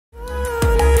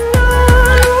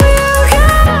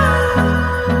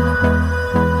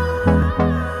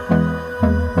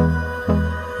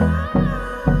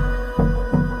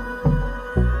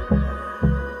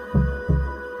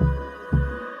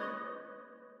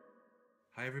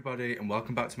Hi everybody and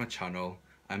welcome back to my channel.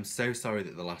 I'm so sorry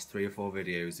that the last 3 or 4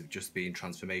 videos have just been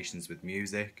transformations with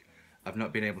music. I've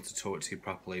not been able to talk to you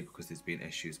properly because there's been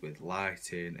issues with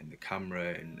lighting and the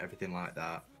camera and everything like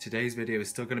that. Today's video is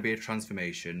still going to be a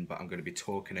transformation, but I'm going to be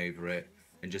talking over it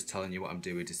and just telling you what I'm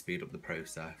doing to speed up the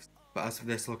process. But as for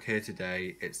this look here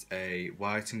today, it's a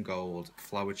white and gold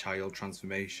flower child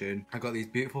transformation. I got these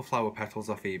beautiful flower petals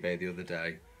off eBay the other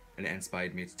day, and it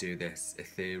inspired me to do this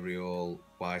ethereal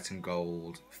white and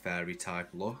gold fairy type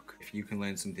look. If you can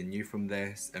learn something new from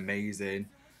this, amazing.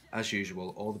 As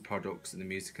usual, all the products and the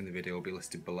music in the video will be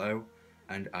listed below,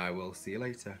 and I will see you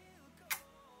later.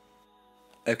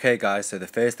 Okay guys, so the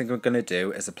first thing I'm going to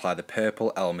do is apply the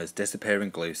purple Elmers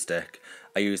Dissapearing glue stick.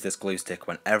 I use this glue stick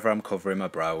whenever I'm covering my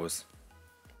brows.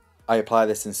 I apply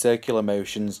this in circular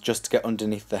motions just to get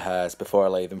underneath the hairs before I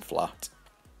lay them flat.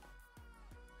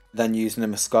 Then using a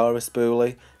mascara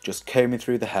spoolie, just combing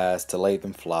through the hairs to lay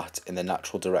them flat in the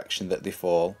natural direction that they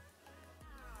fall.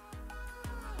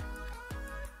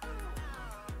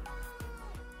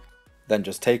 Then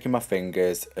just taking my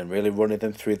fingers and really running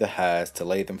them through the hairs to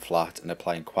lay them flat and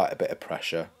applying quite a bit of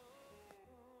pressure.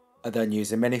 I then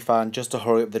use a mini fan just to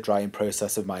hurry up the drying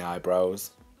process of my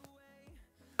eyebrows.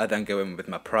 I then go in with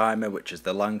my primer, which is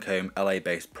the Lancôme LA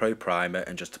Base Pro primer,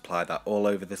 and just apply that all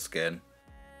over the skin.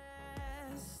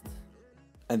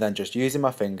 And then just using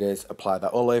my fingers, apply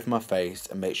that all over my face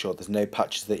and make sure there's no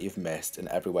patches that you've missed and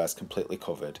everywhere's completely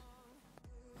covered.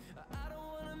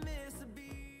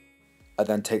 I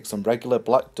then take some regular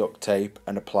black duct tape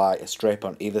and apply a strip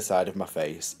on either side of my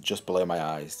face, just below my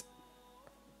eyes.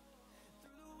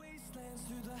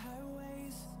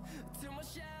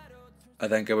 I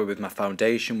then go in with my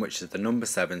foundation, which is the number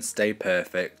 7 Stay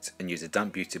Perfect, and use a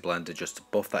damp beauty blender just to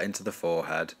buff that into the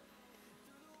forehead.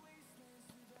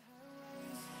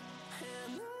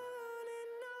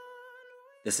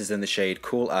 This is in the shade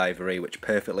Cool Ivory, which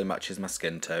perfectly matches my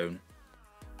skin tone.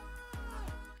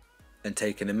 And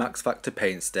taking a Max Factor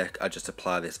paint stick, I just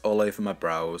apply this all over my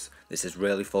brows. This is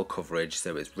really full coverage,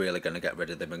 so it's really going to get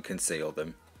rid of them and conceal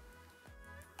them.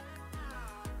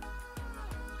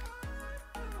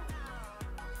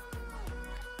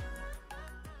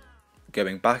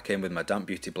 Going back in with my damp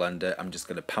beauty blender, I'm just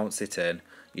going to pounce it in.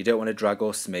 You don't want to drag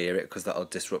or smear it because that'll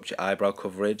disrupt your eyebrow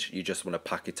coverage, you just want to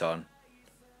pack it on.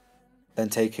 Then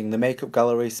taking the Makeup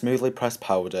Gallery smoothly pressed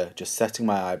powder, just setting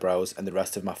my eyebrows and the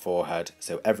rest of my forehead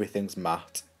so everything's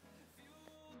matte.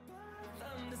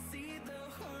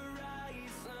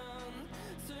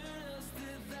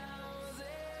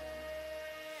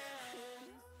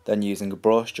 Then using a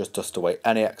brush, just dust away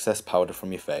any excess powder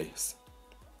from your face.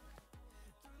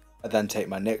 I then take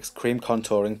my NYX Cream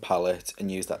Contouring Palette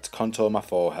and use that to contour my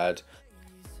forehead.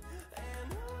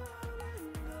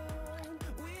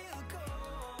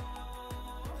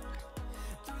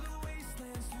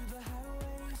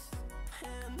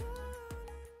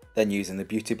 Then using the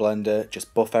beauty blender,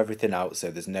 just buff everything out so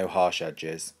there's no harsh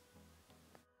edges.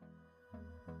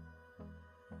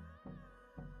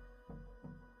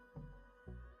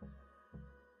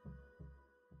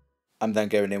 I'm then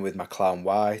going in with my Clown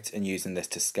White and using this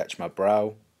to sketch my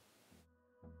brow.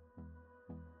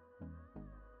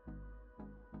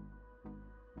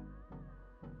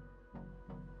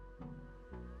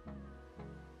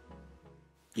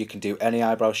 You can do any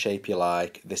eyebrow shape you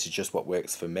like, this is just what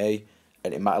works for me.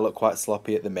 And it might look quite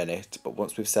sloppy at the minute, but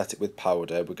once we've set it with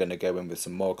powder, we're going to go in with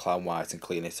some more Clown White and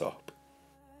clean it up.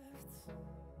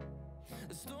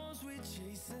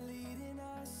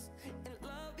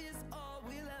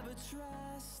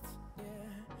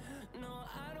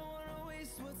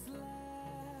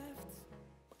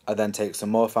 I then take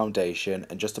some more foundation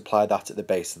and just apply that at the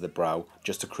base of the brow,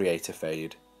 just to create a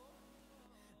fade.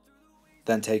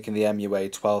 Then taking the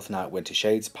MUA 12th Night Winter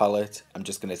Shades palette, I'm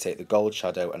just going to take the gold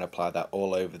shadow and apply that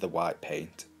all over the white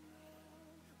paint.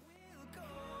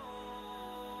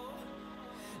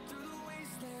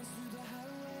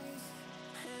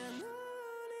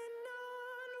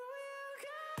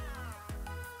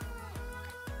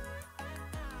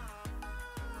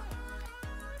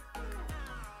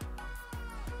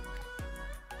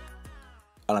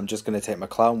 And I'm just going to take my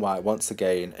Clown White once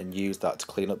again and use that to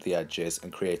clean up the edges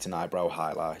and create an eyebrow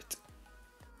highlight.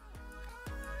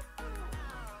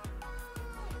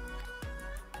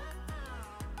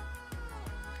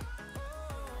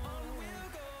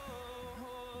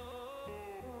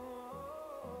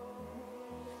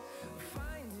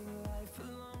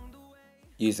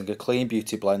 Using a clean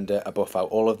beauty blender, I buff out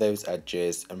all of those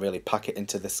edges and really pack it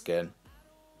into the skin.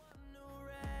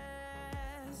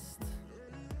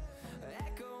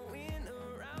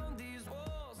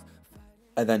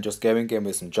 And then just going in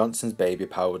with some Johnson's baby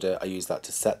powder, I use that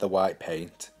to set the white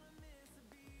paint.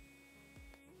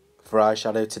 For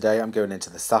eyeshadow today, I'm going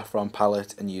into the Saffron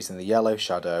palette and using the yellow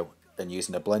shadow and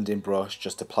using a blending brush,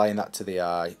 just applying that to the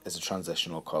eye as a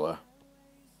transitional colour.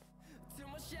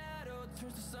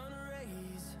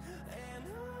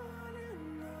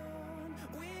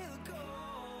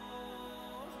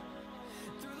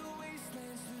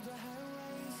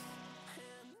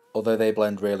 Although they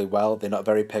blend really well, they're not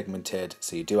very pigmented,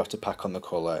 so you do have to pack on the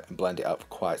colour and blend it out for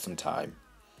quite some time.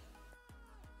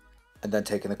 And then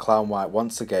taking the clown white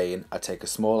once again, I take a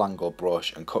small angle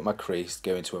brush and cut my crease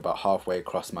going to about halfway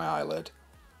across my eyelid.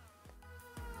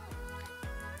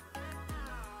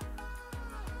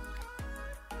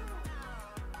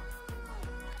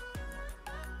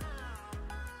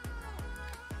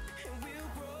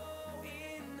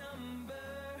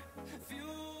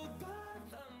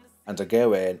 And I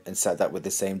go in and set that with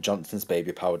the same Johnson's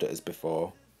baby powder as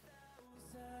before.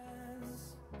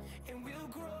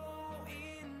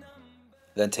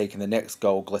 Then taking the NYX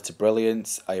Gold Glitter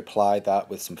Brilliance, I apply that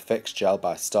with some fixed gel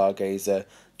by Stargazer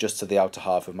just to the outer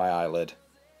half of my eyelid.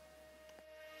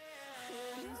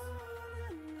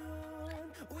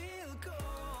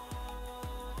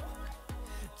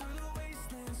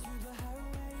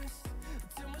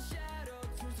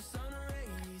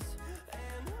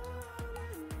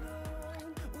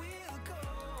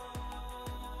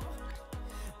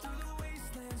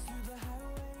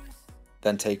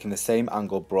 Then taking the same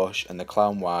angled brush and the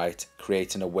clown white,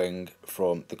 creating a wing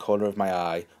from the corner of my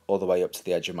eye all the way up to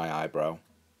the edge of my eyebrow.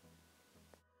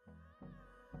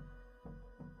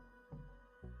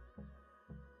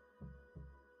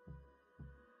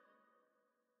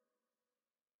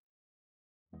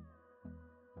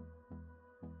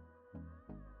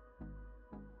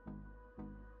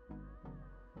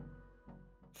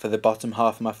 For the bottom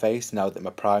half of my face, now that my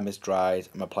primer's dried,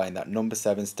 I'm applying that number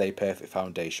 7 Stay Perfect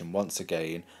foundation once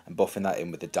again and buffing that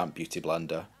in with the damp beauty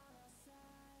blender.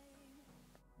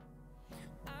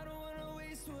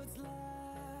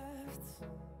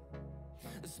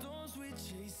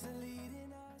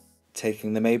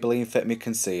 Taking the Maybelline FitMe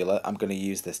concealer, I'm going to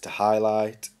use this to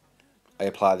highlight. I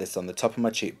apply this on the top of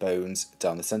my cheekbones,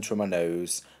 down the centre of my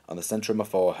nose, on the centre of my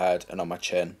forehead and on my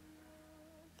chin.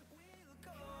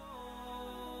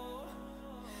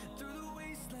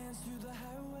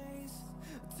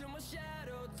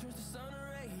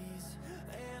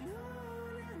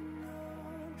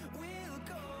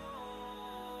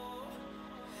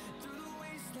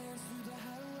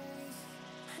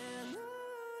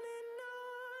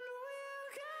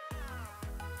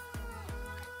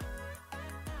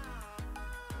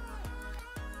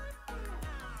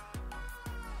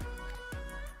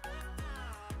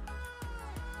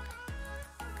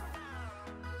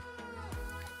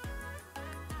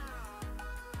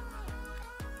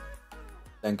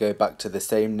 Then go back to the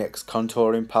same NYX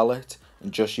contouring palette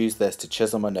and just use this to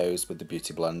chisel my nose with the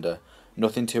beauty blender.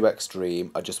 Nothing too extreme,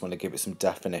 I just want to give it some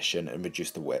definition and reduce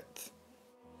the width.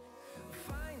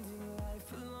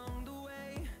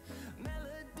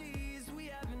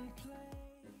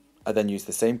 I then use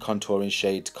the same contouring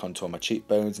shade to contour my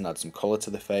cheekbones and add some colour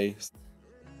to the face.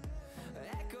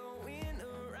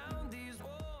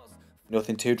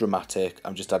 Nothing too dramatic,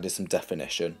 I'm just adding some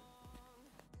definition.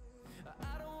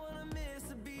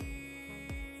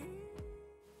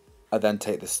 I then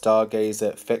take the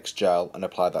Stargazer fixed gel and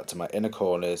apply that to my inner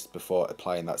corners before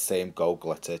applying that same gold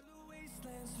glitter.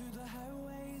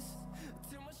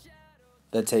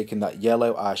 Then taking that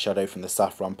yellow eyeshadow from the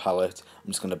Saffron palette,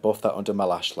 I'm just going to buff that under my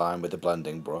lash line with a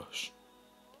blending brush.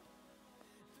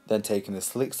 Then taking the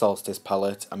Sleek Solstice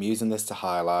palette, I'm using this to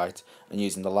highlight and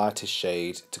using the lightest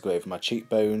shade to go over my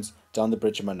cheekbones, down the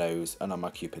bridge of my nose and on my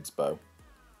cupid's bow.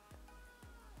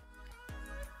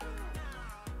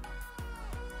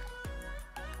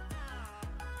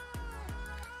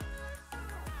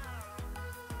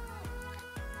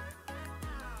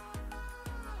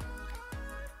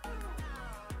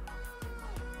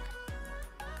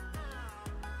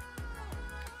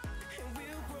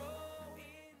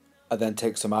 I then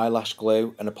take some eyelash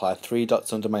glue and apply 3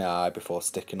 dots under my eye before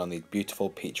sticking on these beautiful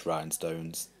peach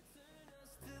rhinestones.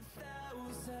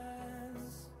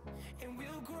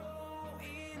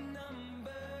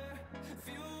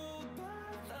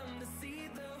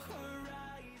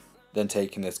 Then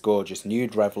taking this gorgeous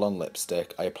Nude Revlon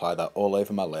lipstick, I apply that all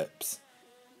over my lips.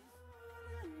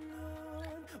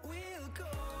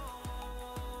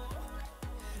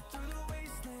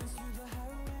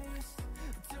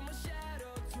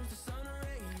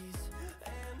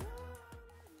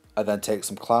 I then take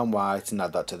some clown white and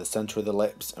add that to the centre of the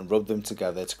lips and rub them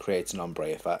together to create an ombre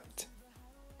effect.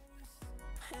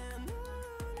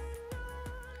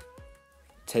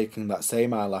 Taking that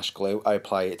same eyelash glue, I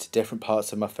apply it to different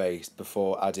parts of my face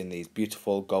before adding these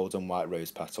beautiful golden white rose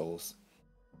petals.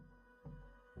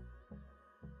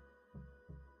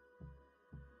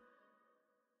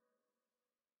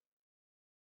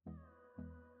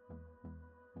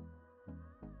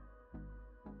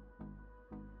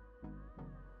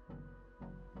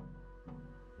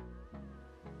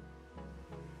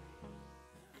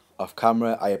 Off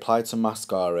camera, I applied some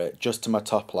mascara just to my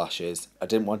top lashes. I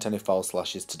didn't want any false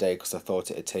lashes today because I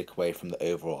thought it would take away from the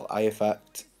overall eye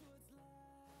effect.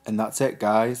 And that's it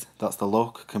guys, that's the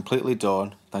look, completely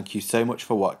done. Thank you so much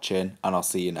for watching and I'll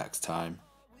see you next time.